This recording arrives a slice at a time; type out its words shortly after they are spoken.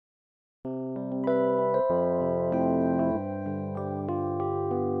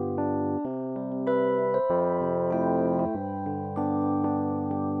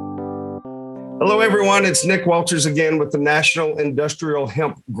Hello, everyone. It's Nick Walters again with the National Industrial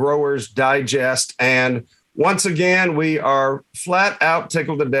Hemp Growers Digest. And once again, we are flat out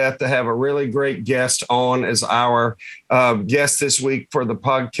tickled to death to have a really great guest on as our guest this week for the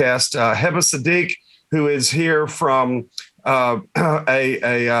podcast, Heba Sadiq, who is here from a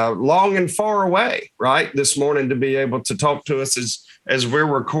long and far away, right, this morning to be able to talk to us as we're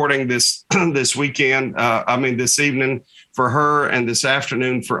recording this this evening for her and this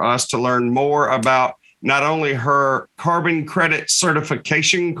afternoon for us to learn more about not only her carbon credit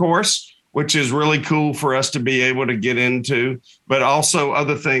certification course, which is really cool for us to be able to get into, but also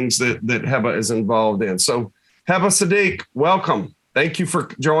other things that Heba is involved in. So Heba Sadiq, welcome. Thank you for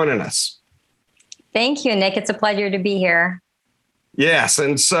joining us. Thank you, Nick. It's a pleasure to be here. Yes.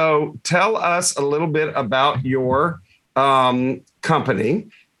 And so tell us a little bit about your company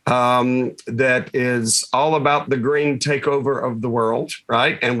that is all about the green takeover of the world,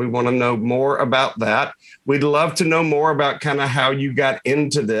 right? And we want to know more about that. We'd love to know more about kind of how you got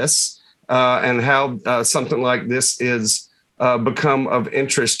into this and how something like this is become of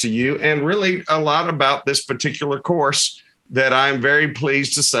interest to you, and really a lot about this particular course that I'm very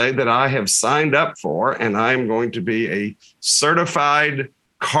pleased to say that I have signed up for, and I'm going to be a certified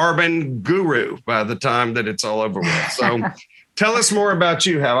carbon guru by the time that it's all over with. So tell us more about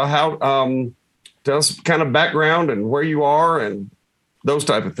you, Heba. Tell us kind of background and where you are and those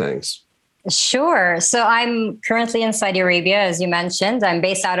type of things. Sure. So I'm currently in Saudi Arabia, as you mentioned. I'm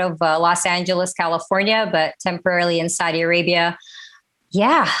based out of Los Angeles, California, but temporarily in Saudi Arabia.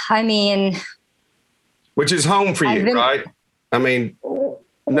 Yeah, I mean... Which is home for you, right? I mean...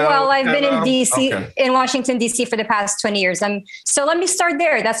 No, well, I've been in DC, in Washington, DC for the past 20 years. So let me start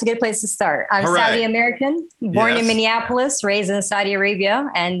there. That's a good place to start. I'm Saudi American, born in Minneapolis, raised in Saudi Arabia,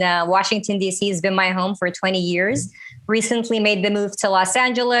 and Washington, DC has been my home for 20 years. Recently made the move to Los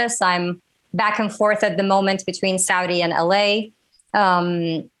Angeles. I'm back and forth at the moment between Saudi and LA.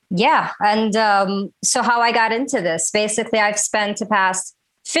 So how I got into this, basically I've spent the past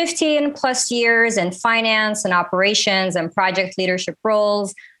 15 plus years in finance and operations and project leadership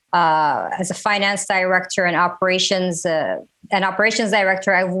roles. As a finance director and operations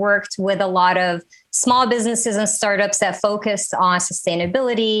director, I've worked with a lot of small businesses and startups that focus on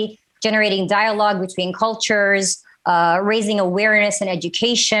sustainability, generating dialogue between cultures, raising awareness and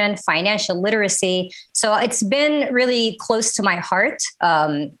education, financial literacy. So it's been really close to my heart,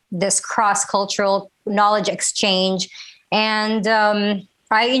 this cross-cultural knowledge exchange. And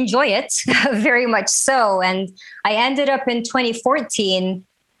I enjoy it very much so. And I ended up in 2014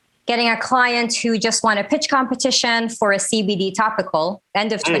 getting a client who just won a pitch competition for a CBD topical,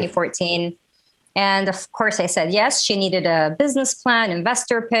 end of 2014. And of course I said yes. She needed a business plan,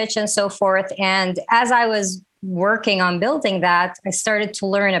 investor pitch, and so forth. And as I was working on building that, I started to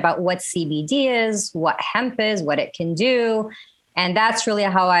learn about what CBD is, what hemp is, what it can do. And that's really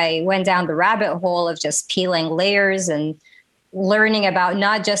how I went down the rabbit hole of just peeling layers and learning about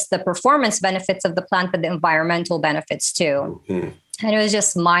not just the performance benefits of the plant, but the environmental benefits too. Mm-hmm. And it was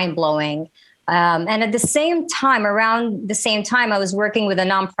just mind blowing. And at the same time, around the same time, I was working with a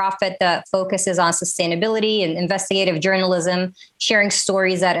nonprofit that focuses on sustainability and investigative journalism, sharing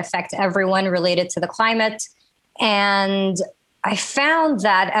stories that affect everyone related to the climate. And I found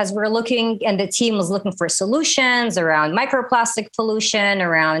that as we're looking, and the team was looking for solutions around microplastic pollution,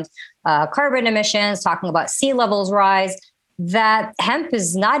 around carbon emissions, talking about sea levels rise, that hemp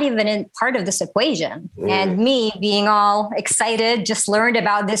is not even in part of this equation. And me being all excited, just learned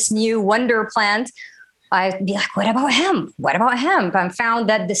about this new wonder plant, I'd be like, what about hemp? What about hemp? And found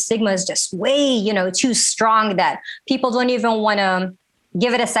that the stigma is just way, too strong that people don't even want to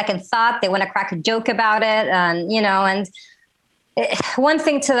give it a second thought. They want to crack a joke about it. And, one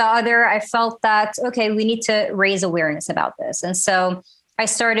thing to the other, I felt that, okay, we need to raise awareness about this. And so I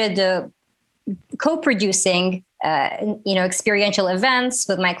started co-producing experiential events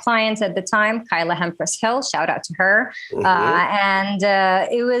with my clients at the time, Kyla Hempress Hill, shout out to her. And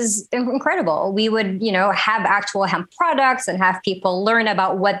it was incredible. We would, have actual hemp products and have people learn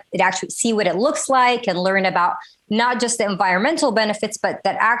about see what it looks like, and learn about not just the environmental benefits, but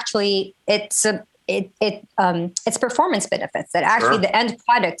that actually it's performance benefits, that actually the end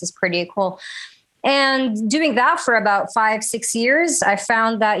product is pretty cool. And doing that for about 5-6 years, I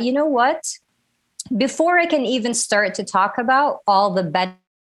found that, before I can even start to talk about all the benefits,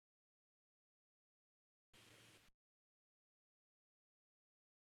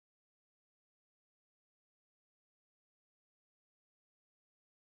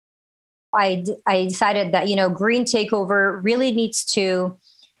 I decided that, green takeover really needs to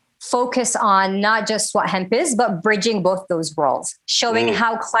focus on not just what hemp is, but bridging both those worlds, showing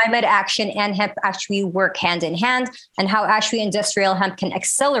how climate action and hemp actually work hand in hand, and how actually industrial hemp can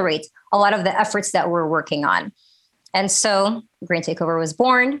accelerate a lot of the efforts that we're working on. And so Green Takeover was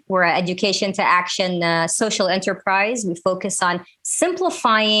born. We're an education to action social enterprise. We focus on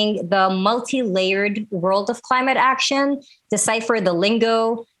simplifying the multi-layered world of climate action, decipher the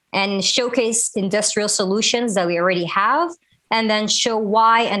lingo, and showcase industrial solutions that we already have, and then show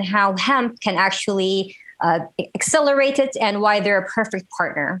why and how hemp can actually accelerate it and why they're a perfect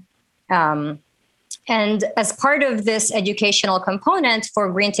partner. And as part of this educational component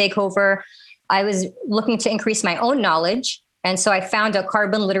for Green Takeover, I was looking to increase my own knowledge. And so I found a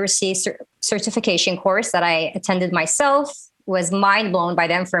carbon literacy certification course that I attended myself, was mind blown by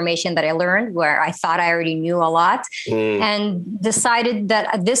the information that I learned, where I thought I already knew a lot, and decided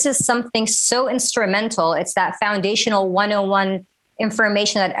that this is something so instrumental. It's that foundational 101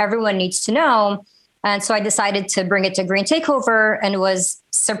 information that everyone needs to know. And so I decided to bring it to Green Takeover, and was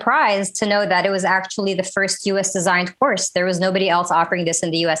surprised to know that it was actually the first US designed course. There was nobody else offering this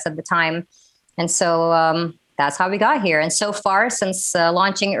in the US at the time. And so that's how we got here. And so far, since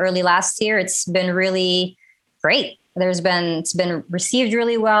launching early last year, it's been really great. It's been received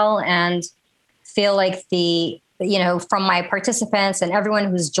really well, and feel like from my participants and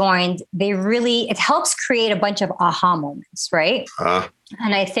everyone who's joined, it helps create a bunch of aha moments, right?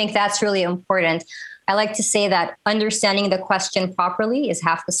 And I think that's really important. I like to say that understanding the question properly is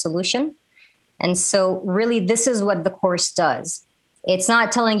half the solution. And so really, this is what the course does. It's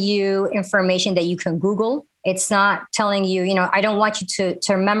not telling you information that you can Google. It's not telling you, I don't want you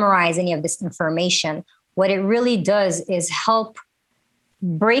to memorize any of this information. What it really does is help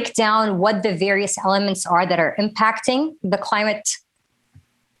break down what the various elements are that are impacting the climate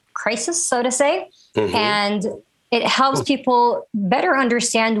crisis, so to say. And it helps people better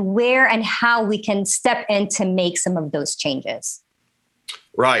understand where and how we can step in to make some of those changes.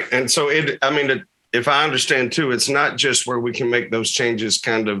 Right. And so if I understand too, it's not just where we can make those changes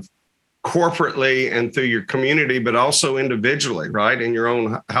kind of corporately and through your community, but also individually, right? In your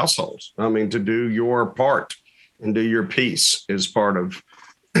own households. To do your part and do your piece is part of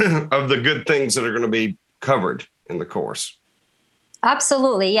the good things that are going to be covered in the course.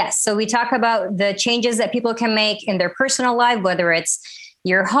 Absolutely. Yes. So we talk about the changes that people can make in their personal life, whether it's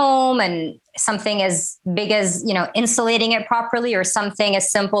your home and something as big as, insulating it properly, or something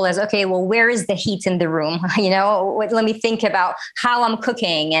as simple as, okay, well, where is the heat in the room? Let me think about how I'm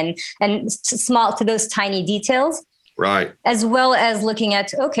cooking, and small to those tiny details. Right. As well as looking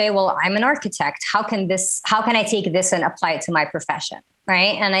at, okay, well, I'm an architect. How can I take this and apply it to my profession?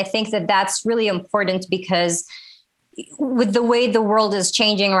 Right. And I think that that's really important, because with the way the world is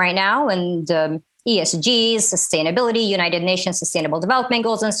changing right now, and ESG, sustainability, United Nations Sustainable Development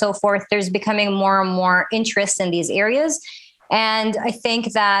Goals, and so forth, there's becoming more and more interest in these areas. And I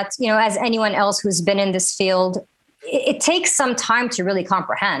think that, as anyone else who's been in this field, it takes some time to really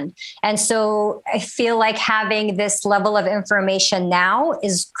comprehend. And so I feel like having this level of information now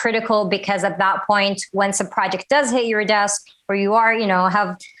is critical, because at that point, once a project does hit your desk, or you are,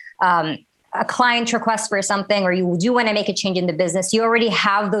 have a client request for something, or you do want to make a change in the business, you already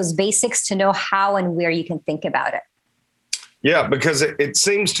have those basics to know how and where you can think about it. Yeah, because it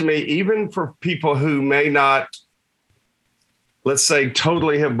seems to me, even for people who may not, let's say,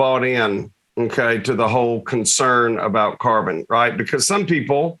 totally have bought in, okay, to the whole concern about carbon, right? Because some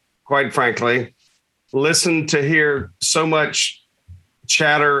people, quite frankly, listen to hear so much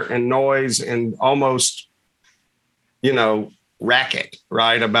chatter and noise and almost, racket,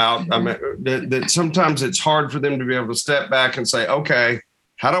 right? About that sometimes it's hard for them to be able to step back and say, okay,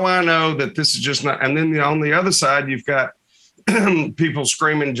 how do I know that this is just not? And then on the other side, you've got people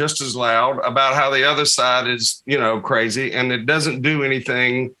screaming just as loud about how the other side is, crazy, and it doesn't do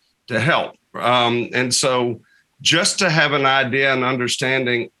anything to help. And so just to have an idea and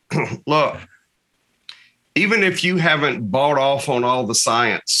understanding, look, even if you haven't bought off on all the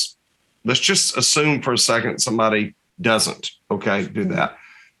science, let's just assume for a second somebody doesn't, do that.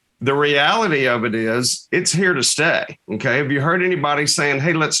 The reality of it is it's here to stay. Okay. Have you heard anybody saying,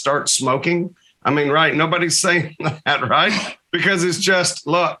 hey, let's start smoking? Right. Nobody's saying that, right? Because it's just,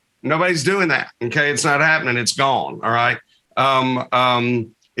 look, nobody's doing that. Okay. It's not happening. It's gone. All right.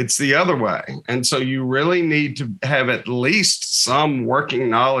 It's the other way. And so you really need to have at least some working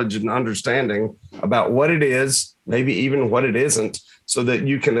knowledge and understanding about what it is, maybe even what it isn't, so that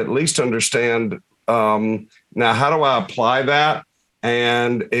you can at least understand, now, how do I apply that?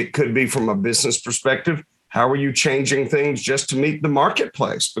 And it could be from a business perspective. How are you changing things just to meet the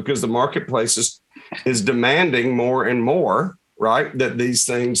marketplace? Because the marketplace is demanding more and more, right? That these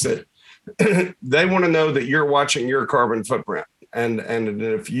things that they want to know that you're watching your carbon footprint. And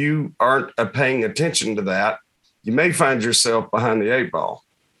if you aren't paying attention to that, you may find yourself behind the eight ball.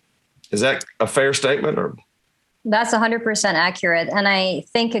 Is that a fair statement? Or that's 100% accurate. And I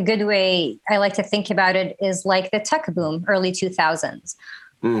think a good way I like to think about it is like the tech boom, early 2000s.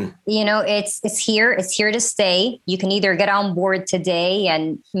 You know, it's here to stay. You can either get on board today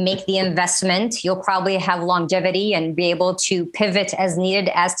and make the investment. You'll probably have longevity and be able to pivot as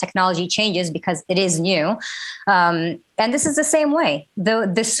needed as technology changes because it is new. And this is the same way.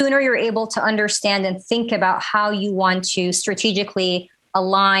 The sooner you're able to understand and think about how you want to strategically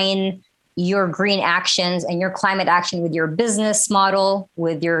align your green actions and your climate action with your business model,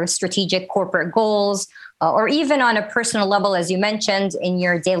 with your strategic corporate goals, or even on a personal level, as you mentioned, in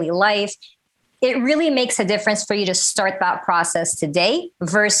your daily life, it really makes a difference for you to start that process today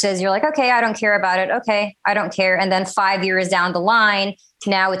versus you're like, okay, I don't care about it. Okay, I don't care. And then 5 years down the line,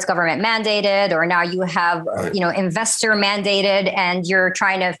 now it's government mandated, or now you have, investor mandated, and you're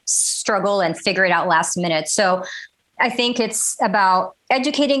trying to struggle and figure it out last minute. So I think it's about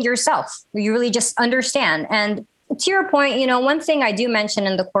educating yourself. You really just understand. And to your point, one thing I do mention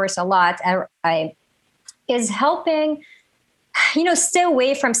in the course a lot, is helping, stay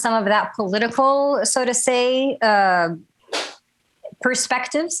away from some of that political, so to say,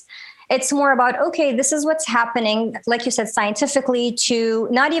 perspectives. It's more about, okay, this is what's happening, like you said, scientifically, to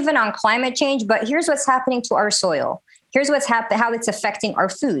not even on climate change, but here's what's happening to our soil. Here's what's how it's affecting our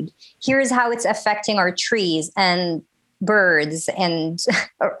food. Here's how it's affecting our trees and birds and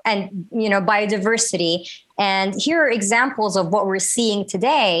biodiversity. And here are examples of what we're seeing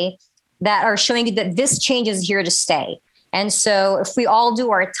today that are showing you that this change is here to stay. And so if we all do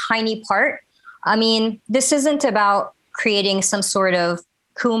our tiny part, this isn't about creating some sort of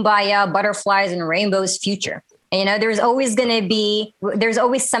kumbaya, butterflies and rainbows future. And, there's always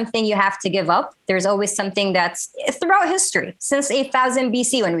something you have to give up. There's always something that's throughout history, since 8000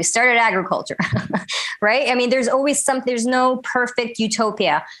 BC when we started agriculture, right? There's no perfect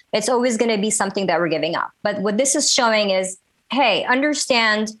utopia. It's always going to be something that we're giving up. But what this is showing is, hey,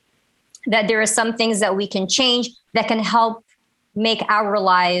 understand that there are some things that we can change that can help make our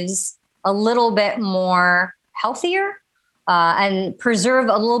lives a little bit more healthier and preserve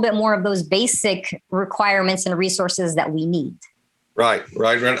a little bit more of those basic requirements and resources that we need. Right.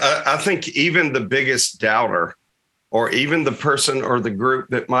 I think even the biggest doubter, or even the person or the group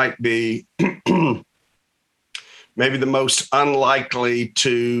that might be maybe the most unlikely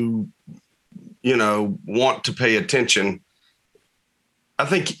to, want to pay attention, I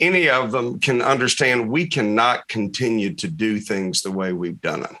think any of them can understand we cannot continue to do things the way we've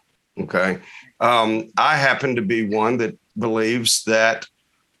done it. Okay. I happen to be one that believes that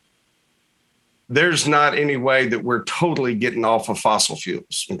there's not any way that we're totally getting off of fossil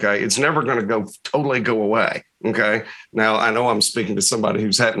fuels. Okay. It's never going to totally go away. Okay. Now, I know I'm speaking to somebody who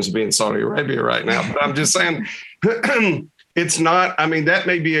happens to be in Saudi Arabia right now, but I'm just saying it's not, that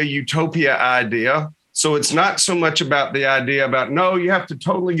may be a utopia idea. So it's not so much about the idea about, no, you have to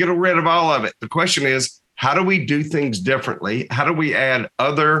totally get rid of all of it. The question is, how do we do things differently? How do we add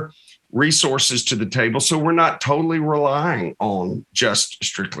other resources to the table so we're not totally relying on just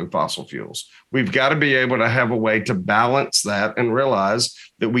strictly fossil fuels? We've got to be able to have a way to balance that and realize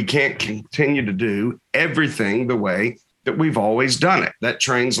that we can't continue to do everything the way that we've always done it. That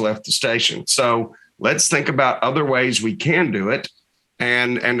train's left the station. So let's think about other ways we can do it.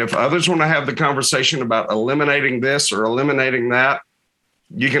 And if others want to have the conversation about eliminating this or eliminating that,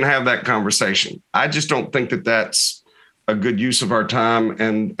 you can have that conversation. I just don't think that that's a good use of our time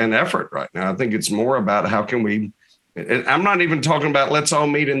and effort right now. I think it's more about how can we, I'm not even talking about let's all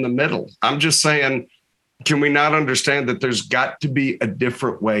meet in the middle. I'm just saying, can we not understand that there's got to be a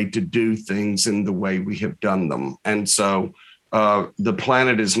different way to do things in the way we have done them? And so the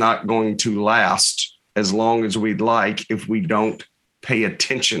planet is not going to last as long as we'd like if we don't pay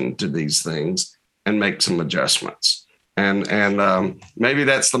attention to these things and make some adjustments. And maybe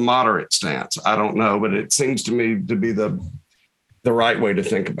that's the moderate stance. I don't know, but it seems to me to be the right way to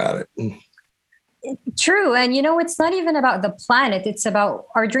think about it. True. And, it's not even about the planet. It's about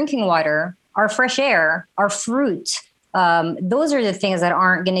our drinking water, our fresh air, our fruit. Those are the things that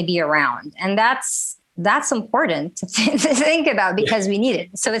aren't going to be around. And that's important to think about because we need it.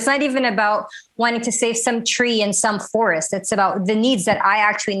 So it's not even about wanting to save some tree in some forest. It's about the needs that I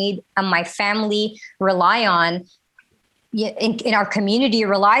actually need and my family rely on, in our community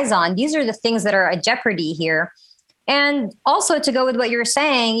relies on. These are the things that are at jeopardy here. And also to go with what you're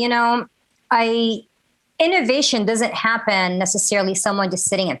saying, innovation doesn't happen necessarily someone just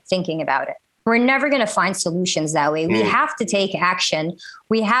sitting and thinking about it. we're never going to find solutions that way. We have to take action.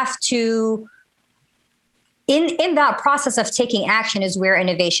 We have to, in that process of taking action is where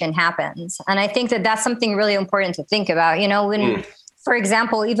innovation happens. And I think that that's something really important to think about. When, for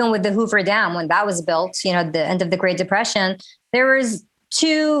example, even with the Hoover Dam, when that was built, at the end of the Great Depression, there was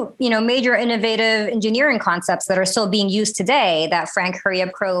two, major innovative engineering concepts that are still being used today that Frank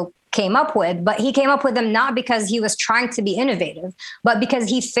Hurry-Up Crow came up with, but he came up with them not because he was trying to be innovative, but because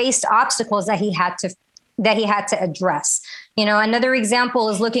he faced obstacles that he had to address. Another example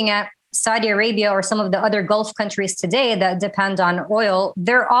is looking at Saudi Arabia or some of the other Gulf countries today that depend on oil.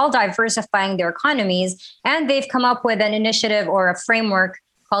 They're all diversifying their economies, and they've come up with an initiative or a framework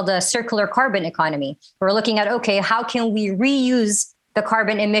called a circular carbon economy. We're looking at, okay, how can we reuse the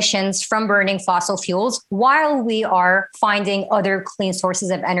carbon emissions from burning fossil fuels while we are finding other clean sources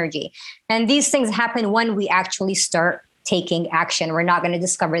of energy? And these things happen when we actually start taking action. We're not going to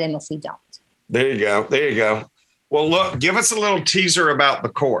discover them if we don't. There you go. Well, look, give us a little teaser about the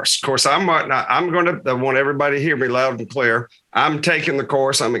course. Of course, I want everybody to hear me loud and clear. I'm taking the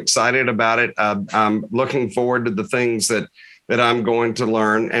course. I'm excited about it. I'm looking forward to the things that I'm going to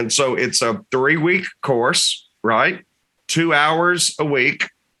learn. And so it's a 3-week course, right? 2 hours a week.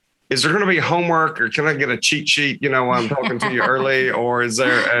 Is there going to be homework, or can I get a cheat sheet? I'm talking to you early, or is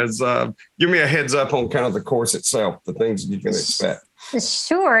there give me a heads up on kind of the course itself, the things you can expect.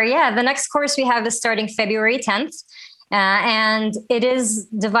 Sure. Yeah. The next course we have is starting February 10th. And it is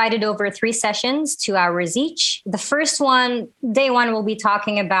divided over 3 sessions, 2 hours each. The first one, day one, we'll be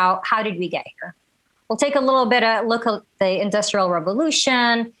talking about how did we get here? We'll take a little bit of look at the Industrial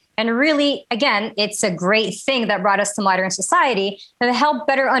Revolution. And really, again, it's a great thing that brought us to modern society to help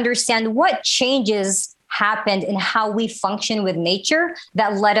better understand what changes happened in how we function with nature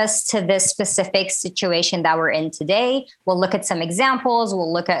that led us to this specific situation that we're in today. We'll look at some examples.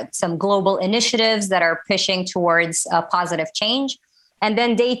 We'll look at some global initiatives that are pushing towards positive change. And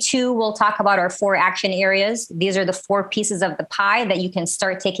then day 2, we'll talk about our 4 action areas. These are the 4 pieces of the pie that you can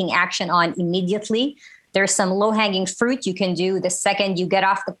start taking action on immediately. There's some low-hanging fruit you can do the second you get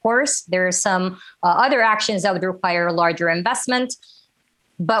off the course. There are some other actions that would require a larger investment,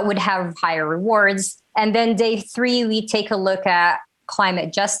 but would have higher rewards. And then day 3, we take a look at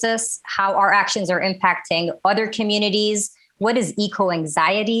climate justice, how our actions are impacting other communities. What is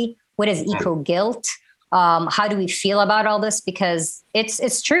eco-anxiety? What is eco-guilt? How do we feel about all this? Because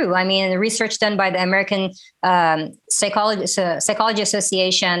it's true. I mean, the research done by the American Psychology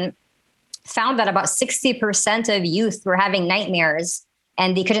Association found that about 60% of youth were having nightmares,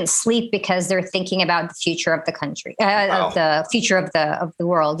 and they couldn't sleep because they're thinking about the future of the country, of the future of the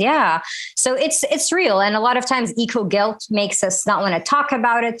world. Yeah. So it's real. And a lot of times eco guilt makes us not want to talk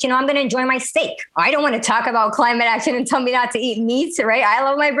about it. I'm going to enjoy my steak. I don't want to talk about climate action and tell me not to eat meat, right? I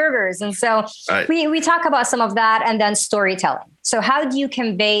love my burgers. And so we talk about some of that, and then storytelling. So how do you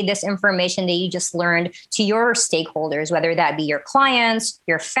convey this information that you just learned to your stakeholders, whether that be your clients,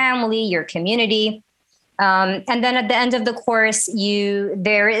 your family, your community? And then at the end of the course,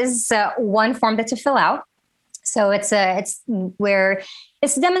 there is one form that to fill out. So it's where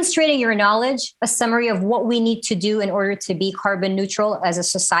it's demonstrating your knowledge, a summary of what we need to do in order to be carbon neutral as a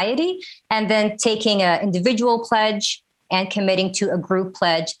society, and then taking an individual pledge and committing to a group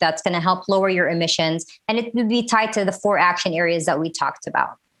pledge that's going to help lower your emissions. And it would be tied to the 4 action areas that we talked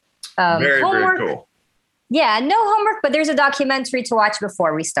about. Very cool. Yeah, no homework, but there's a documentary to watch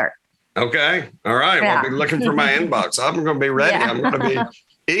before we start. Okay. All right. Yeah. Well, I'll be looking for my inbox. I'm going to be ready. Yeah. I'm going to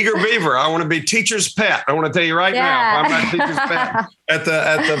be eager beaver. I want to be teacher's pet. I want to tell you right now, if I'm not teacher's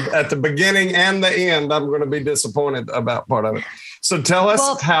pet at the beginning and the end, I'm going to be disappointed about part of it. So tell us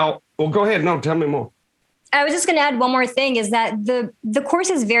go ahead. No, tell me more. I was just going to add one more thing, is that the course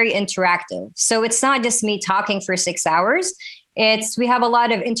is very interactive. So it's not just me talking for 6 hours. We have a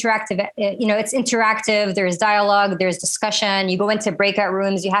lot of interactive, it's interactive. There's dialogue, there's discussion. You go into breakout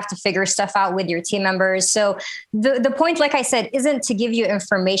rooms, you have to figure stuff out with your team members. So the point, like I said, isn't to give you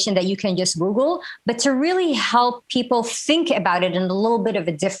information that you can just Google, but to really help people think about it in a little bit of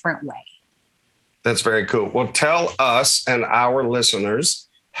a different way. That's very cool. Well, tell us and our listeners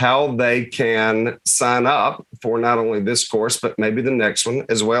how they can sign up for not only this course, but maybe the next one,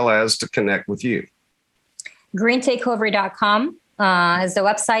 as well as to connect with you. greentakeover.com is the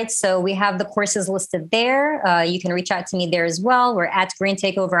website. So we have the courses listed there. You can reach out to me there as well. We're at Green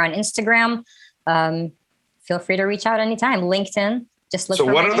Takeover on Instagram. Feel free to reach out anytime. LinkedIn. Just look. So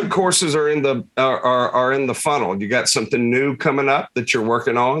what other courses are in the funnel? You got something new coming up that you're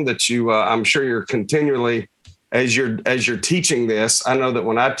working on that you I'm sure you're continually as you're teaching this. I know that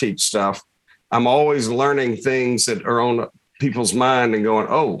when I teach stuff, I'm always learning things that are on people's mind and going,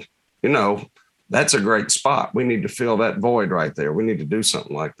 oh, that's a great spot. We need to fill that void right there. We need to do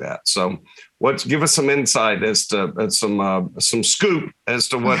something like that. So give us some insight as to some scoop as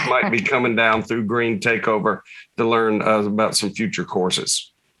to what might be coming down through Green Takeover to learn about some future courses.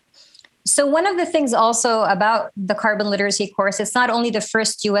 So one of the things also about the carbon literacy course, it's not only the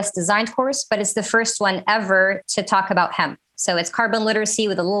first US designed course, but it's the first one ever to talk about hemp. So it's carbon literacy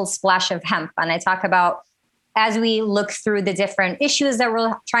with a little splash of hemp. And I talk about, as we look through the different issues that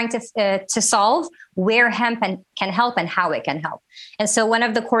we're trying to solve, where hemp can help and how it can help. And so one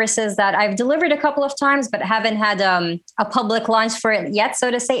of the courses that I've delivered a couple of times, but haven't had a public launch for it yet, so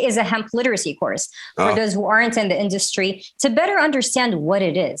to say, is a hemp literacy course for those who aren't in the industry to better understand what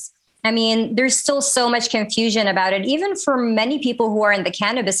it is. I mean, there's still so much confusion about it, even for many people who are in the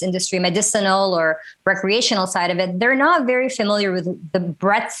cannabis industry, medicinal or recreational side of it. They're not very familiar with the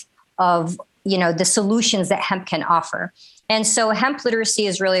breadth of the solutions that hemp can offer. And so hemp literacy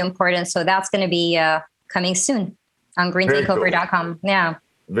is really important. So that's going to be coming soon on greentakeover.com. Cool. Yeah.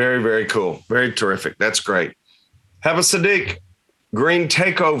 Very, very cool. Very terrific. That's great. Have a Sadiq, Green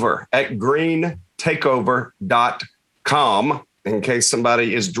Takeover at greentakeover.com in case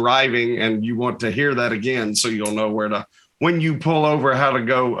somebody is driving and you want to hear that again. So you'll know when you pull over, how to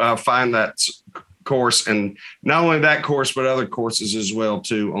go find that course, and not only that course, but other courses as well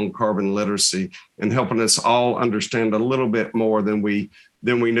too on carbon literacy, and helping us all understand a little bit more than we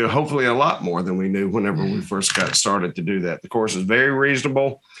knew, hopefully a lot more than we knew whenever we first got started to do that. The course is very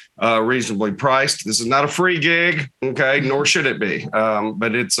reasonable, reasonably priced. This is not a free gig, okay, nor should it be,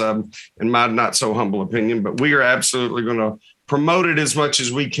 but it's in my not so humble opinion, but we are absolutely going to promote it as much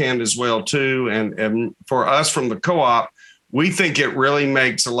as we can as well too. And for us from the co-op, we think it really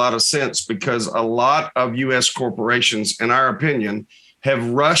makes a lot of sense because a lot of U.S. corporations, in our opinion,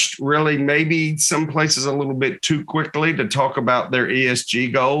 have rushed really maybe some places a little bit too quickly to talk about their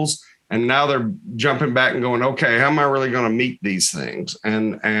ESG goals. And now they're jumping back and going, okay, how am I really going to meet these things?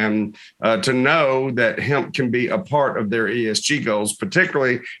 And to know that hemp can be a part of their ESG goals,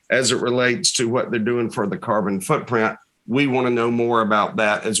 particularly as it relates to what they're doing for the carbon footprint. We want to know more about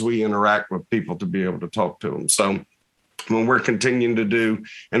that as we interact with people to be able to talk to them. So when we're continuing to do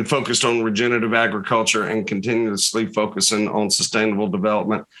and focused on regenerative agriculture and continuously focusing on sustainable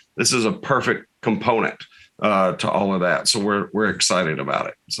development, this is a perfect component to all of that. So we're excited about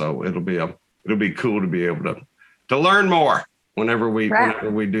it. So it'll be cool to be able to learn more whenever we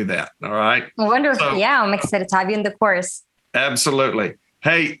do that. All right. Wonderful. So, yeah, I'm excited to have you in the course. Absolutely.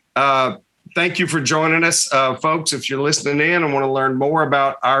 Hey, thank you for joining us, folks. If you're listening in and want to learn more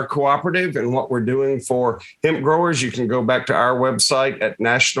about our cooperative and what we're doing for hemp growers, you can go back to our website at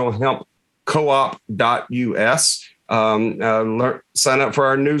nationalhempcoop.us. Sign up for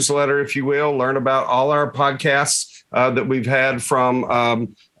our newsletter, if you will. Learn about all our podcasts that we've had from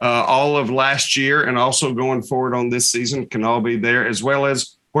all of last year and also going forward on this season can all be there, as well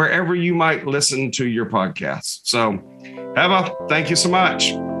as wherever you might listen to your podcasts. So, Heva, thank you so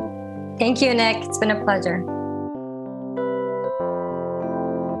much. Thank you, Nick. It's been a pleasure.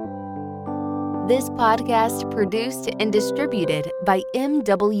 This podcast produced and distributed by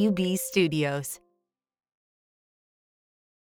MWB Studios.